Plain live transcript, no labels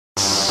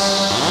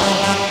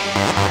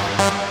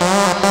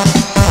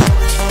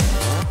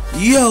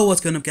Yo,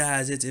 what's going up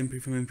guys, it's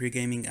Impri from Impri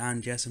Gaming,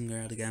 and yes, I'm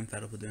going to get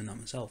fed up with doing that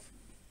myself.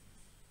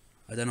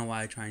 I don't know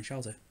why I try and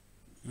shout it.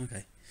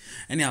 Okay.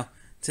 Anyhow,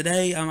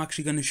 today I'm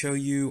actually going to show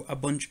you a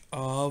bunch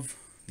of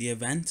the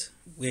event,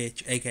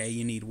 which aka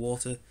you need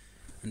water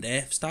and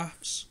earth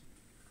staffs,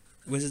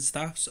 wizard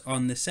staffs,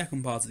 on the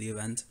second part of the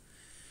event.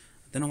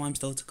 I don't know why I'm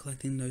still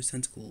collecting those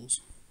tentacles.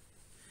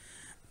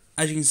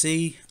 As you can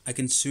see, I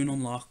can soon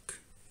unlock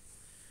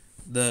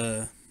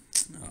the,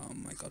 oh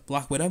my god,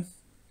 Black Widow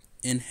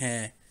in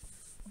her,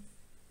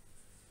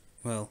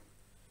 well,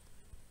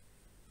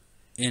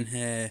 in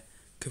her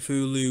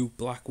Cthulhu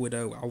Black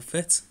Widow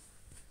outfit.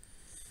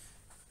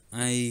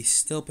 I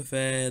still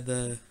prefer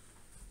the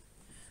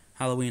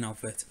Halloween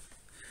outfit.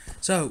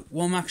 So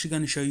what I'm actually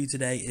going to show you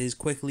today is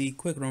quick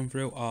run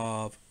through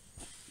of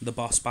the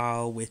boss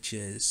battle, which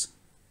is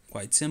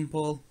quite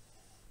simple,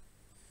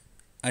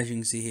 as you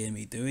can see here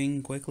me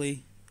doing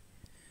quickly.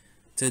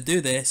 To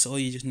do this, all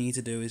you just need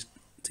to do is,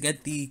 to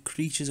get the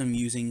creatures I'm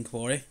using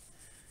for it,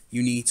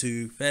 you need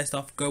to first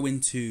off go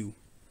into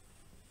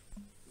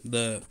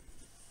the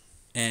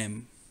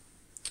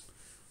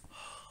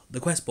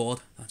quest board,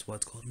 that's what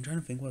it's called, I'm trying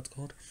to think what it's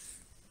called,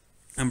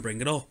 and bring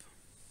it up.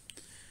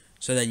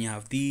 So then you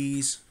have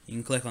these, you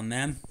can click on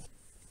them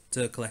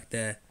to collect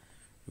their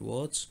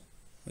rewards.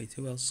 Wait,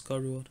 who else has got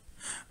a reward?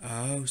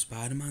 Oh,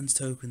 Spider-Man's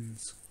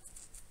tokens.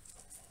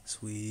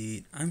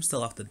 Sweet. I'm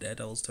still after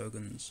Daredevil's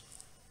tokens.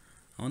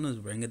 I want to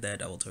bring a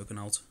Daredevil token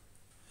out.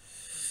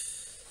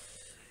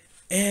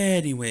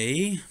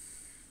 Anyway,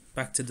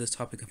 back to the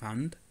topic of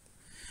hand.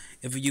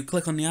 If you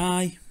click on the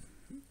eye,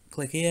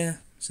 click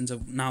here, since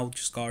I've now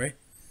just got it,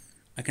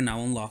 I can now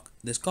unlock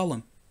this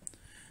golem.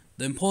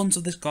 The importance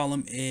of this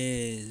golem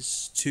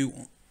is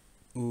to...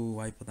 Ooh,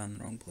 I put that in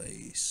the wrong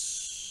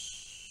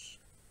place.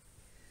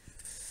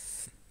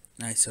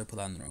 Nice, so I put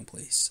that in the wrong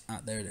place.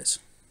 Ah, there it is.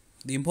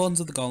 The importance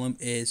of the golem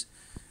is,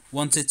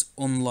 once it's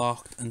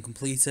unlocked and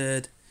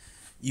completed,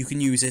 you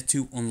can use it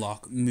to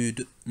unlock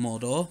Mordo.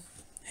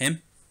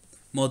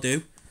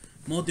 Mordo.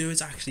 Mordo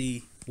is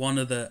actually one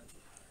of the...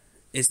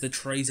 It's the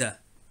traitor,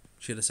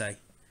 should I say.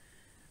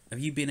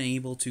 Have you been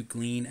able to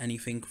glean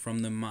anything from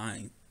the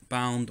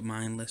bound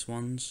mindless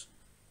ones?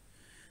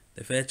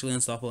 The virtually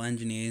unstoppable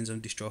engineers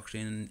of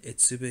destruction,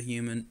 its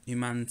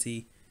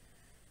superhumanly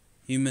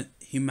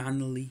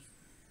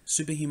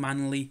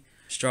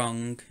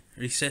strong,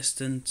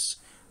 resistance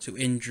to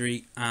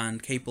injury,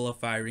 and capable of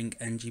firing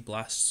energy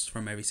blasts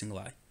from every single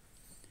eye.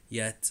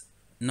 Yet,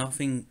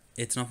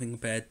 it's nothing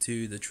compared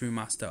to the true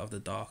master of the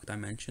dark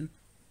dimension.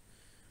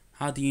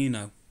 How do you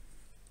know?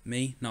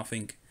 Me?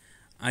 Nothing.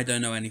 I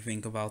don't know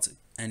anything about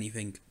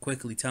anything.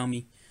 Quickly tell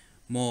me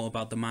more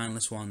about the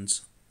mindless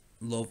ones.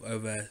 Love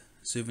over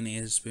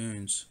souvenirs,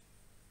 spoons.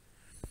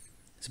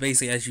 So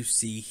basically, as you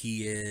see,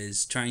 he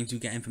is trying to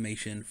get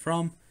information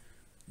from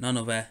none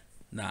other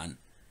than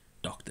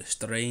Doctor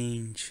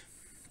Strange.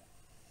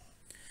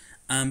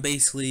 And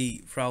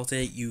basically, throughout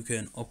it, you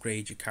can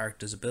upgrade your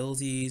character's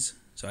abilities.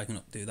 So I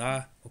can do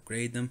that,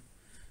 upgrade them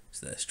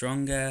so they're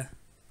stronger.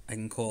 I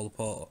can call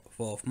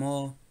forth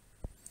more,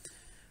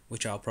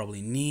 which I'll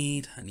probably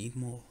need. I need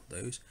more of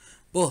those.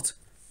 But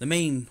the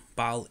main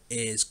battle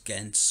is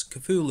against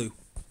Cthulhu,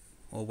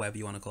 or whatever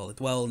you want to call it,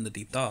 Dwell in the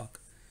Deep Dark.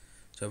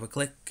 So if I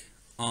click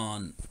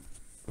on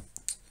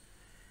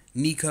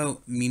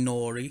Nico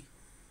Minori,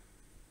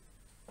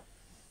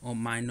 or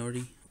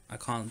Minori, I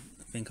can't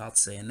think how to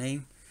say her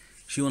name,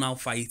 she will now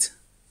fight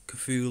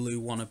Cthulhu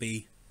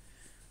wannabe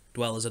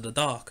Dwellers of the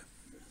Dark.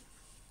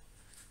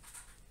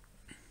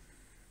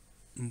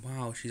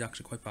 Wow, she's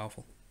actually quite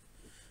powerful.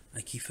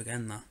 I keep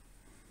forgetting that.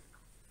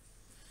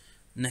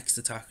 Next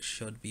attack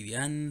should be the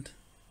end.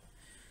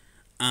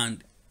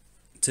 And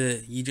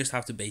you just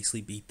have to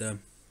basically beat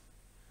them.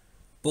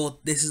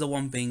 But this is the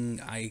one thing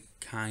I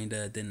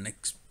kinda didn't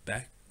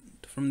expect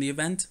from the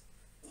event.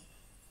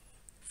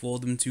 For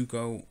them to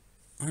go,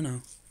 I don't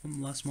know,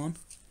 one last one.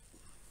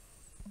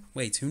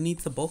 Wait, who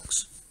needs the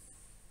books?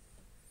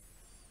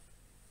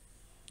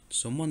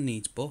 Someone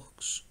needs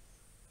books.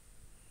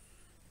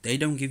 They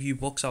don't give you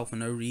books out for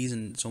no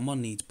reason.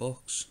 Someone needs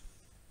books.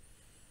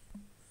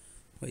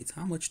 Wait,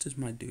 how much does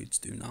my dudes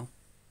do now?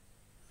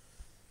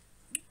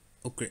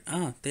 Upgrade.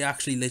 Ah, they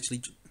actually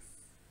literally...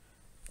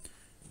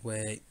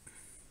 Wait.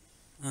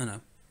 I don't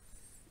know.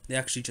 They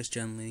actually just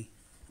generally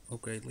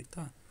upgrade like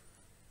that.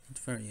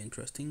 That's very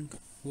interesting.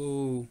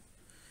 Whoa.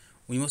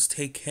 We must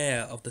take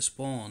care of the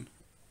spawn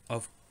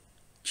of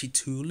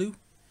Chitulu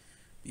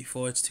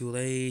before it's too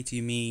late.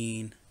 You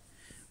mean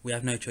we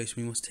have no choice?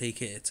 We must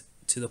take it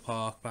to the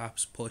park,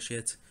 perhaps push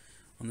it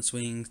on the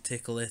swings,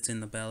 tickle it in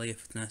the belly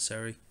if it's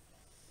necessary.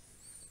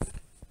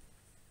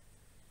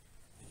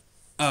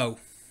 Oh,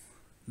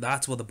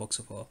 that's what the books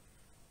are for.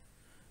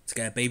 To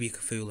get a baby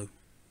Cthulhu.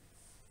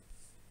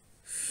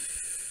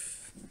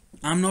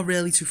 I'm not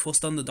really too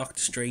fussed on the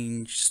Doctor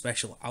Strange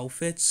special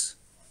outfits,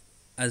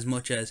 as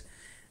much as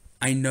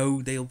I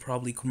know they'll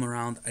probably come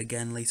around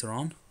again later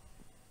on.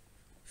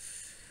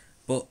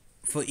 But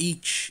for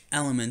each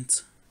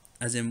element,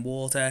 as in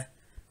water.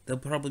 There'll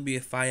probably be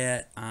a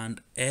fire and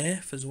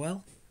earth as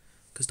well,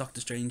 because Doctor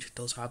Strange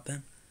does have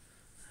them.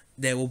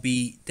 There will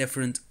be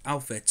different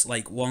outfits,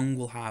 like Wong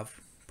will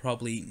have,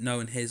 probably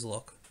knowing his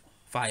look,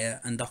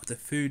 fire, and Dr.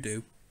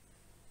 Voodoo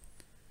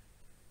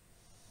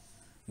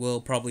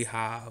will probably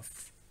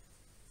have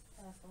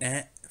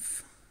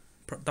earth.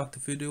 Dr.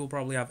 Voodoo will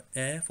probably have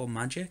earth or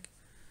magic.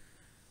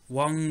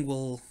 Wong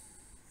will,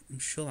 I'm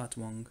sure that's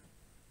Wong,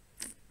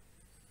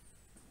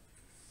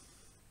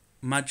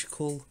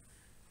 magical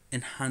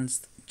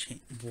enhanced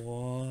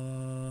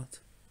what?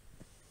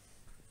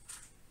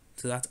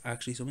 So that's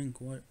actually something.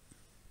 What?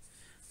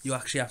 You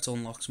actually have to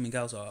unlock something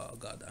else. Oh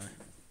god damn it.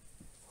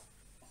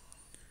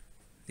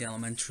 The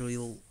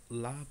elemental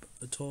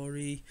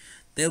laboratory.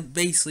 They'll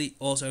basically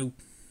also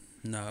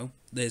know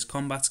there's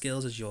combat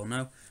skills, as you all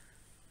know.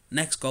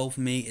 Next goal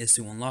for me is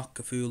to unlock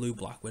Cthulhu,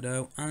 Black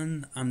Widow,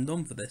 and I'm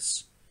done for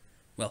this.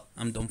 Well,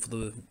 I'm done for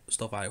the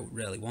stuff I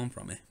really want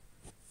from it,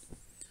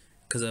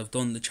 because I've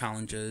done the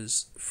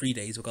challenges. 3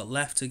 days I've got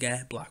left to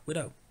get Black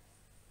Widow.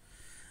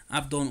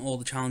 I've done all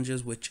the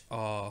challenges which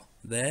are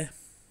there.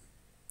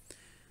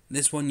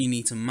 This one you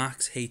need to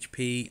max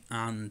HP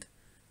and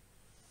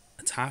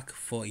attack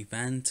for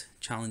event.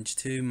 Challenge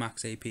 2,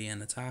 max AP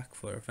and attack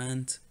for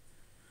event.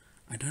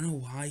 I don't know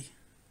why.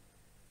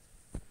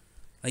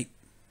 Like,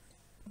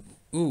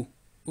 ooh,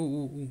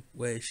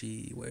 where is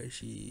she? Where is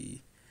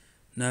she?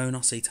 No,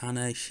 not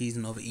Satana. She's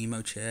another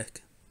emo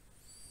chick.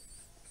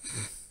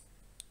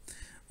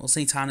 Well,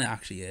 Satana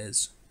actually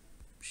is.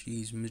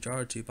 She's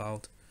majority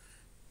bald.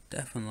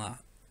 Definitely.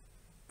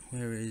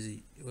 Where is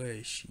he? Where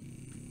is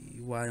she?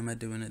 Why am I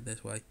doing it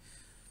this way?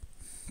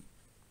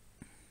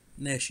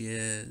 There she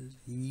is.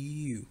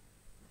 You.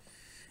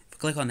 If I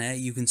click on her,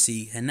 you can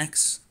see her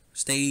next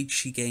stage.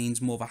 She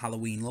gains more of a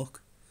Halloween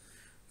look.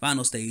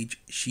 Final stage,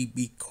 she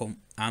become.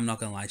 I'm not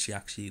gonna lie. She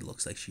actually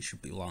looks like she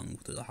should belong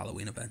to the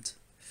Halloween event.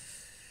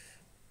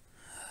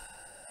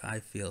 I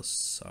feel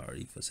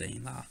sorry for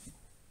saying that,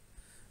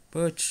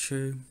 but it's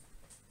true.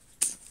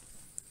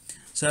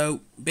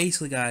 So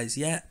basically, guys,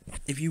 yeah,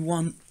 if you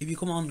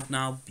come on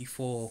now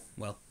before,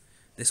 well,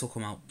 this will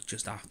come out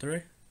just after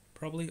it,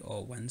 probably,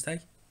 or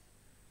Wednesday,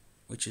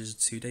 which is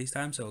 2 days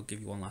time, so I'll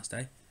give you one last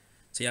day.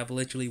 So you have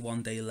literally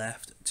 1 day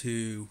left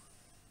to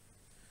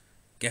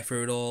get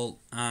through it all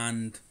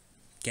and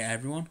get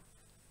everyone.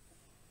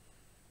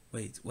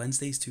 Wait,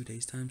 Wednesday's 2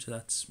 days time, so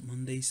that's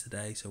Monday's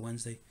today, so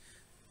Wednesday.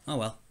 Oh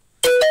well.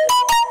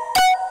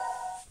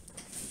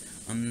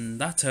 On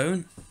that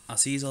tone, I'll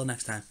see you all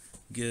next time.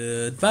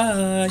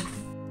 Goodbye.